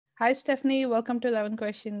Hi, Stephanie. Welcome to 11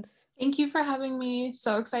 Questions. Thank you for having me.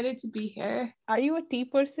 So excited to be here. Are you a tea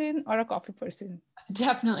person or a coffee person?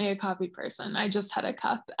 Definitely a coffee person. I just had a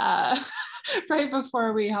cup right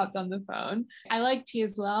before we hopped on the phone. I like tea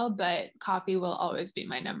as well, but coffee will always be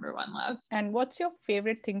my number one love. And what's your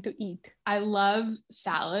favorite thing to eat? I love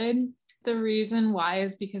salad. The reason why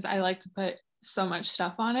is because I like to put so much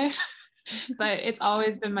stuff on it. But it's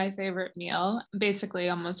always been my favorite meal. Basically,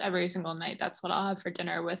 almost every single night, that's what I'll have for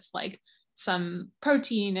dinner with like some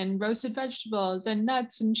protein and roasted vegetables and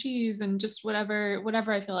nuts and cheese and just whatever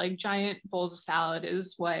I feel like. Giant bowls of salad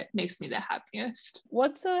is what makes me the happiest.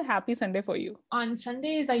 What's a happy Sunday for you? On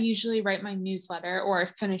Sundays, I usually write my newsletter or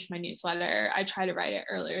finish my newsletter. I try to write it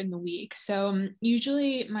earlier in the week. So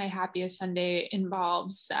usually my happiest Sunday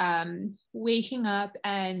involves waking up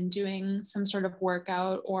and doing some sort of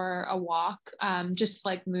workout or a walk, just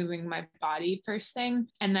like moving my body first thing.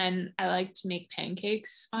 And then I like to make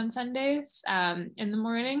pancakes on Sundays in the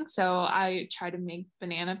morning. So I try to make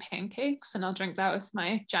banana pancakes and I'll drink that with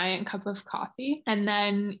my giant cup of coffee. And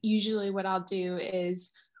then usually what I'll do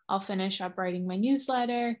is I'll finish up writing my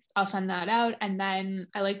newsletter. I'll send that out. And then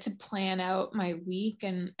I like to plan out my week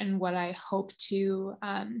and what I hope to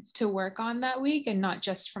work on that week. And not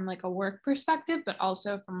just from like a work perspective, but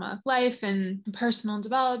also from a life and personal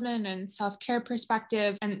development and self-care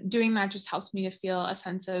perspective. And doing that just helps me to feel a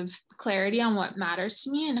sense of clarity on what matters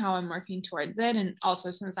to me and how I'm working towards it. And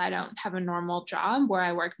also, since I don't have a normal job where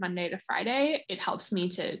I work Monday to Friday, it helps me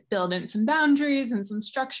to build in some boundaries and some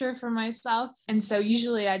structure for myself. And so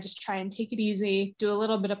usually I just try and take it easy, do a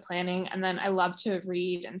little bit of planning, and then I love to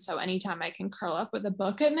read. And so anytime I can curl up with a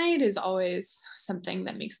book at night is always something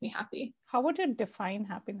that makes me happy. How would you define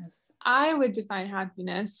happiness? I would define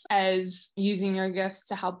happiness as using your gifts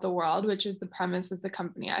to help the world, which is the premise of the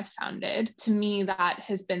company I founded. To me, that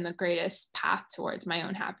has been the greatest path towards my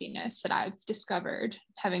own happiness that I've discovered,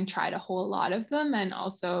 having tried a whole lot of them and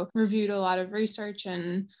also reviewed a lot of research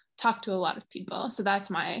and talked to a lot of people. So that's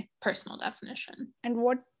my personal definition. And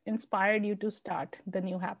what inspired you to start the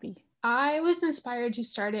New Happy? I was inspired to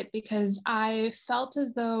start it because I felt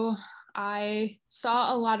as though I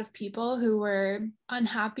saw a lot of people who were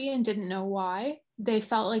unhappy and didn't know why. They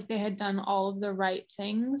felt like they had done all of the right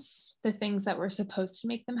things, the things that were supposed to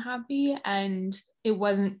make them happy, and it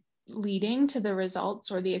wasn't leading to the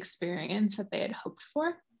results or the experience that they had hoped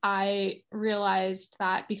for. I realized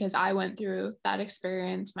that because I went through that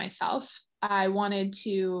experience myself, I wanted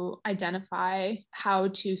to identify how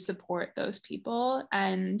to support those people.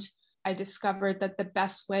 And I discovered that the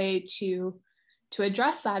best way to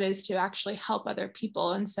address that is to actually help other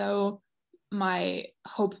people. And so my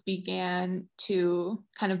hope began to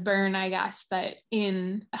kind of burn, I guess, that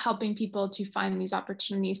in helping people to find these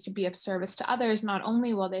opportunities to be of service to others, not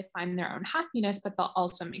only will they find their own happiness, but they'll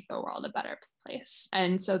also make the world a better place.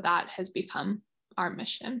 And so that has become our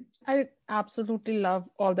mission. I absolutely love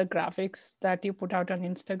all the graphics that you put out on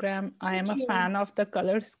Instagram. I am a fan of the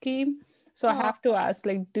color scheme. So I have to ask,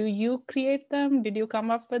 like, do you create them? Did you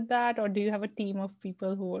come up with that? Or do you have a team of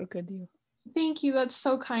people who work with you? Thank you. That's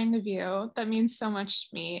so kind of you. That means so much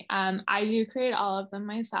to me. I do create all of them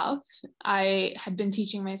myself. I have been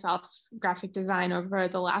teaching myself graphic design over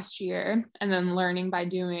the last year and then learning by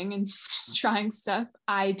doing and just trying stuff.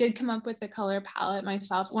 I did come up with the color palette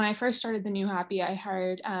myself. When I first started the New Happy, I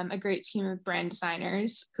hired a great team of brand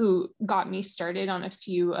designers who got me started on a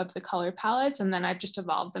few of the color palettes. And then I've just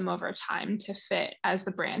evolved them over time to fit as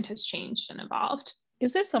the brand has changed and evolved.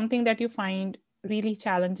 Is there something that you find really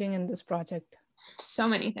challenging in this project? So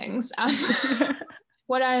many things.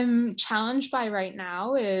 What I'm challenged by right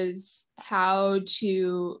now is how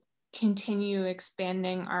to continue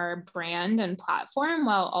expanding our brand and platform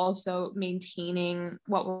while also maintaining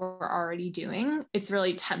what we're already doing. It's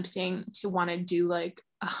really tempting to want to do like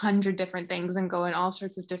 100 different things and go in all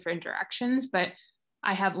sorts of different directions. But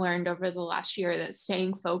I have learned over the last year that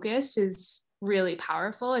staying focused is really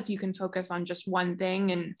powerful. If you can focus on just one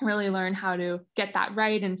thing and really learn how to get that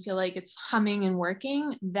right and feel like it's humming and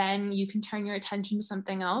working, then you can turn your attention to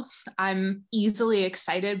something else. I'm easily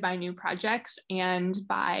excited by new projects and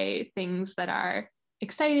by things that are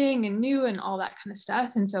exciting and new and all that kind of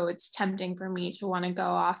stuff. And so it's tempting for me to want to go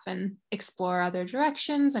off and explore other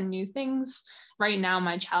directions and new things. Right now,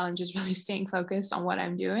 my challenge is really staying focused on what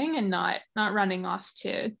I'm doing and not running off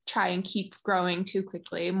to try and keep growing too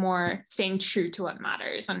quickly, more staying true to what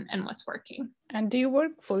matters and what's working. And do you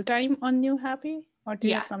work full-time on New Happy or do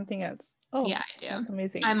you have something else? Oh, yeah, I do. That's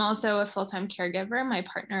amazing. I'm also a full-time caregiver. My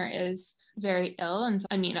partner is very ill. And so,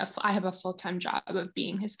 I have a full-time job of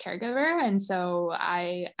being his caregiver. And so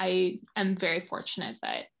I am very fortunate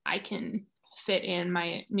that I can fit in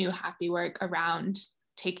my new happy work around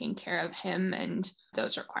taking care of him and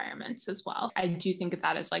those requirements as well. I do think of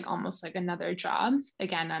that as like almost like another job.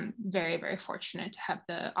 Again, I'm very, very fortunate to have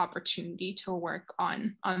the opportunity to work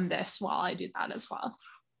on this while I do that as well.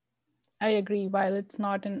 I agree. While it's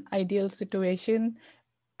not an ideal situation,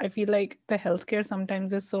 I feel like the healthcare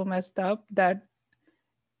sometimes is so messed up that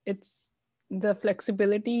it's the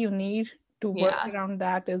flexibility you need to work around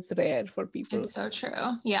that is rare for people. It's so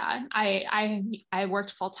true. Yeah. I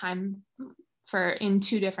worked full time in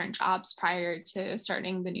 2 different jobs prior to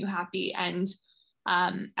starting the new happy. And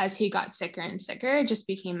as he got sicker and sicker, it just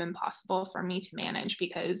became impossible for me to manage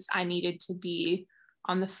because I needed to be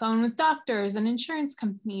on the phone with doctors and insurance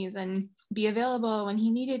companies and be available when he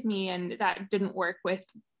needed me. And that didn't work with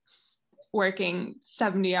working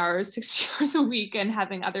 70 hours, 60 hours a week and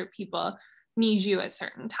having other people need you at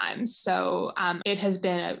certain times. So it has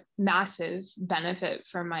been a massive benefit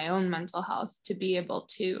for my own mental health to be able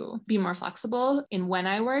to be more flexible in when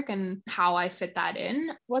I work and how I fit that in.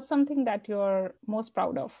 What's something that you're most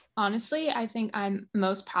proud of? Honestly, I think I'm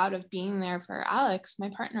most proud of being there for Alex, my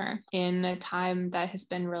partner, in a time that has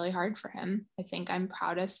been really hard for him. I think I'm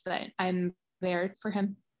proudest that I'm there for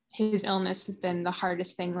him. His illness has been the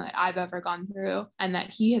hardest thing that I've ever gone through and that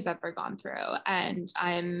he has ever gone through. And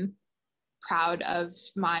I'm proud of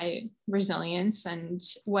my resilience and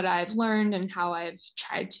what I've learned and how I've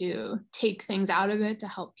tried to take things out of it to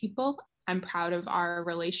help people. I'm proud of our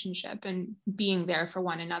relationship and being there for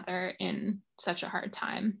one another in such a hard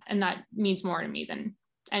time. And that means more to me than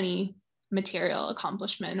any material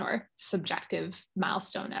accomplishment or subjective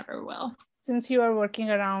milestone ever will. Since you are working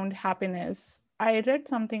around happiness, I read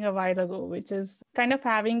something a while ago, which is kind of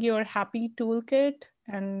having your happy toolkit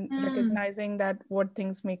and recognizing that what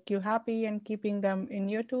things make you happy and keeping them in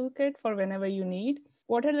your toolkit for whenever you need.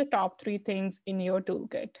 What are the top 3 things in your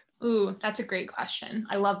toolkit? Ooh, that's a great question.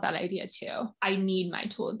 I love that idea too. I need my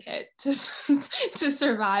toolkit to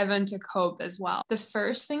survive and to cope as well. The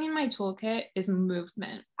first thing in my toolkit is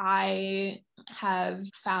movement. I have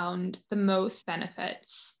found the most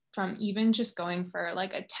benefits from even just going for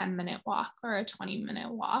like a 10-minute walk or a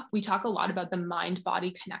 20-minute walk. We talk a lot about the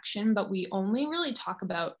mind-body connection, but we only really talk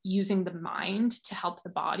about using the mind to help the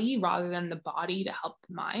body rather than the body to help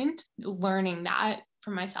the mind. Learning that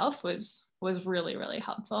for myself was really, really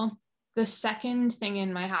helpful. The second thing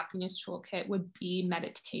in my happiness toolkit would be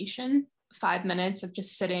meditation. 5 minutes of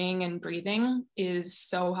just sitting and breathing is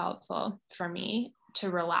so helpful for me to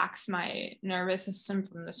relax my nervous system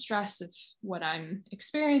from the stress of what I'm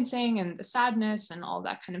experiencing and the sadness and all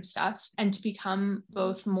that kind of stuff, and to become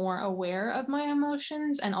both more aware of my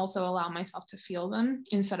emotions and also allow myself to feel them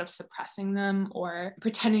instead of suppressing them or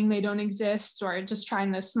pretending they don't exist or just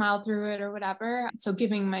trying to smile through it or whatever. So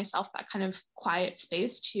giving myself that kind of quiet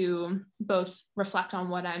space to both reflect on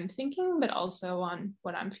what I'm thinking, but also on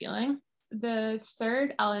what I'm feeling. The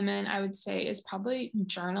third element I would say is probably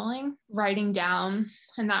journaling, writing down,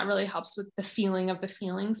 and that really helps with the feeling of the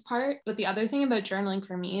feelings part. But the other thing about journaling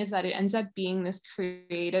for me is that it ends up being this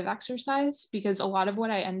creative exercise because a lot of what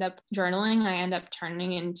I end up journaling, I end up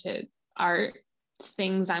turning into art,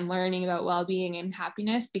 things I'm learning about well-being and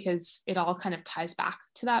happiness, because it all kind of ties back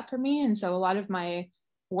to that for me. And so a lot of my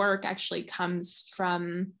work actually comes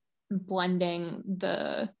from blending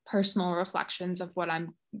the personal reflections of what I'm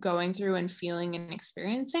going through and feeling and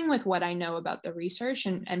experiencing with what I know about the research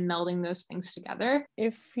and melding those things together.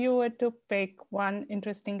 If you were to pick one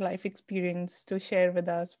interesting life experience to share with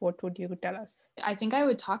us, what would you tell us? I think I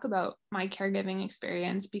would talk about my caregiving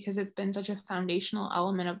experience because it's been such a foundational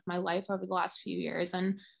element of my life over the last few years.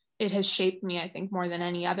 And it has shaped me, I think, more than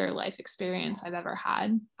any other life experience I've ever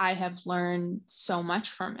had. I have learned so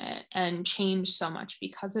much from it and changed so much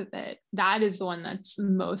because of it. That is the one that's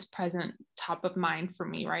most present, top of mind for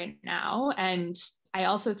me right now. And I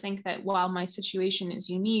also think that while my situation is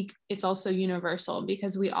unique, it's also universal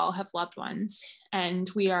because we all have loved ones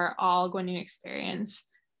and we are all going to experience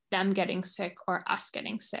them getting sick or us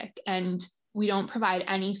getting sick. And we don't provide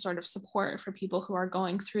any sort of support for people who are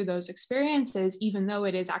going through those experiences, even though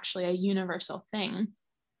it is actually a universal thing.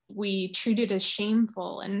 We treat it as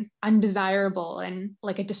shameful and undesirable and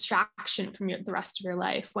like a distraction from the rest of your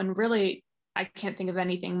life, when really I can't think of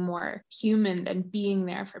anything more human than being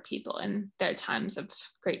there for people in their times of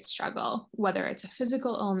great struggle, whether it's a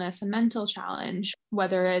physical illness, a mental challenge,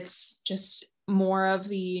 whether it's just more of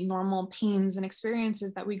the normal pains and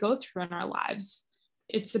experiences that we go through in our lives.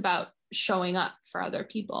 It's about showing up for other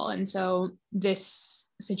people. And so this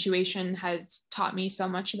situation has taught me so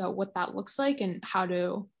much about what that looks like and how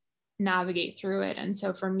to navigate through it. And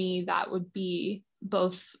so for me, that would be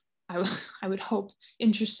both I would hope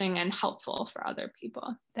interesting and helpful for other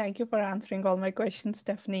people. Thank you for answering all my questions,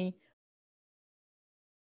 Stephanie.